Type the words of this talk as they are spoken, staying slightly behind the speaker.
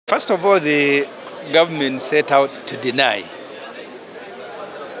First of all, the government set out to deny.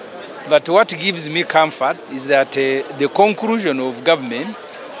 But what gives me comfort is that the conclusion of government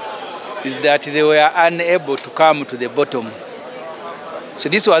is that they were unable to come to the bottom. So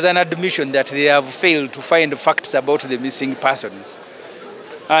this was an admission that they have failed to find facts about the missing persons.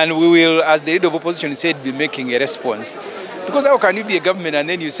 And we will, as the leader of opposition said, be making a response. Because how can you be a government and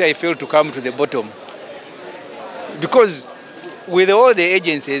then you say I failed to come to the bottom? Because with all the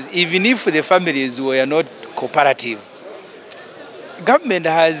agencies, even if the families were not cooperative, government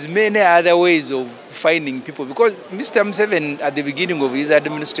has many other ways of finding people. Because Mr. Museveni, at the beginning of his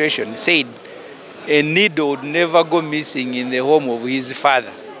administration, said a needle would never go missing in the home of his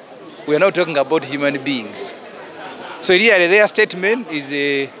father. We are not talking about human beings. So really their statement is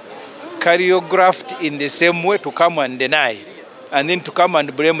choreographed in the same way to come and deny, and then to come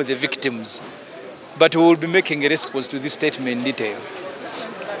and blame the victims. But we will be making a response to this statement in detail.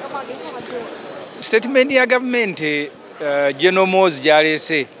 Statement ya government General Mozi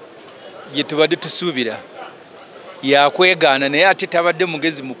gyalese gye tubadde tusuubira yakwegaana naye ate tabadde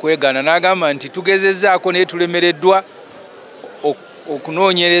mugezi mu kwegaana n'agamba nti tugezezzaako naye tulemereddwa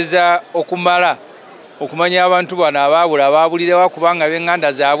okunoonyereza okumala okumanya abantu bano abaabulirawa kubanga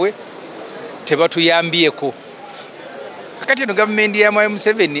b'enganda zaabwe tebatuyambyeko. Kakati eno gavumenti ya Mwai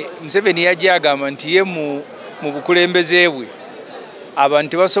Museveni yajja agamba nti ye mu bukulembeze bwe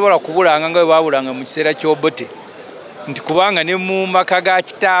abantu basobola kubulanga nga bwe baabulanga mu kiseera ky'Obote, nti kubanga ne mu maka ga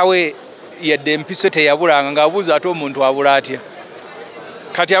kitaawe yadde empiso teyabulanga ng'abuuza ate omuntu abula atya.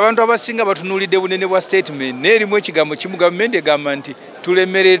 Kati abantu abasinga batunuulidde bunene bwa statement n'erimu ekigambo kimu gavumenti egamba nti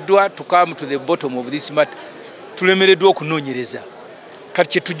tulemereddwa to come to the bottom of this matter, tulemereddwa okunoonyereza. Kati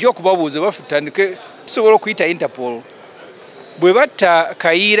kye tujja okubabuuza bafutandike tusobola okuyita Interpol. Bwe batta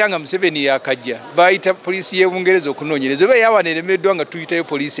Kayiira nga Museveni yakajja bayita poliisi y'e Bungereza okunoonyereza, oba yawana eremeddwa nga tuyitayo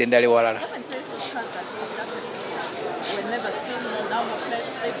poliisi endala ewalala.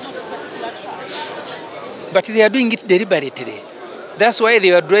 But they are doing it deliberately. That's why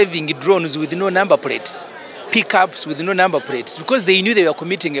they were driving drones with no number plates, pickups with no number plates, because they knew they were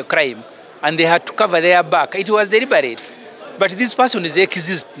committing a crime and they had to cover their back. It was deliberate. But these persons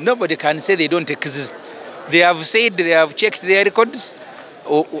exist. Nobody can say they don't exist. They have said they have checked their records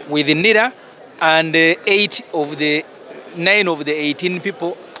with NIRA, and 9 of the 18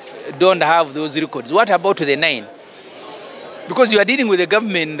 people don't have those records. What about the 9? Because you are dealing with a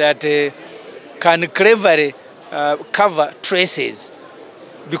government that can cleverly cover traces,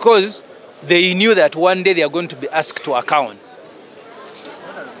 because they knew that one day they are going to be asked to account.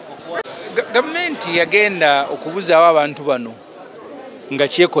 Government yagenda okubuzaawo abantu bano nga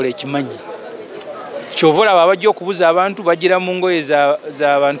kyekola ekimanyi. Kyovola babajja okubuza abantu bagira mu ngoye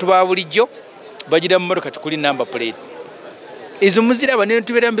z'abantu ba bulijjo, bagira mu motoka tikuli number plate. Ezo muziraba ne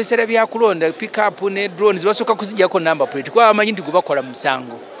tubeera mu biseera bya kulonda pick-up ne drones basooka kuziggyako number plate kuba bamanyi nti gwe bakola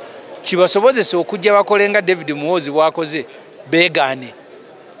musango. Kibasobozesa okujja bakolenga David Muhoozi bwakoze beegaane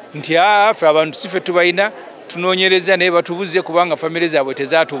nti ffe abantu sife tubalina tunoonyereza naye batubuze kubanga famire zaabwe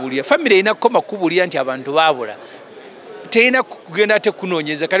tezaatubulira. Famire erina kukoma kubulira nti abantu baabula, terina kugenda ate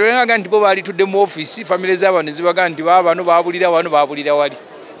kunoonyeza. Kati olenga nti bo baalitudde mu ofiisi famire zaabo ne zibaga nti baabano baabulira wano baabulira wali.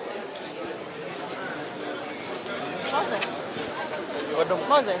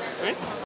 Moses.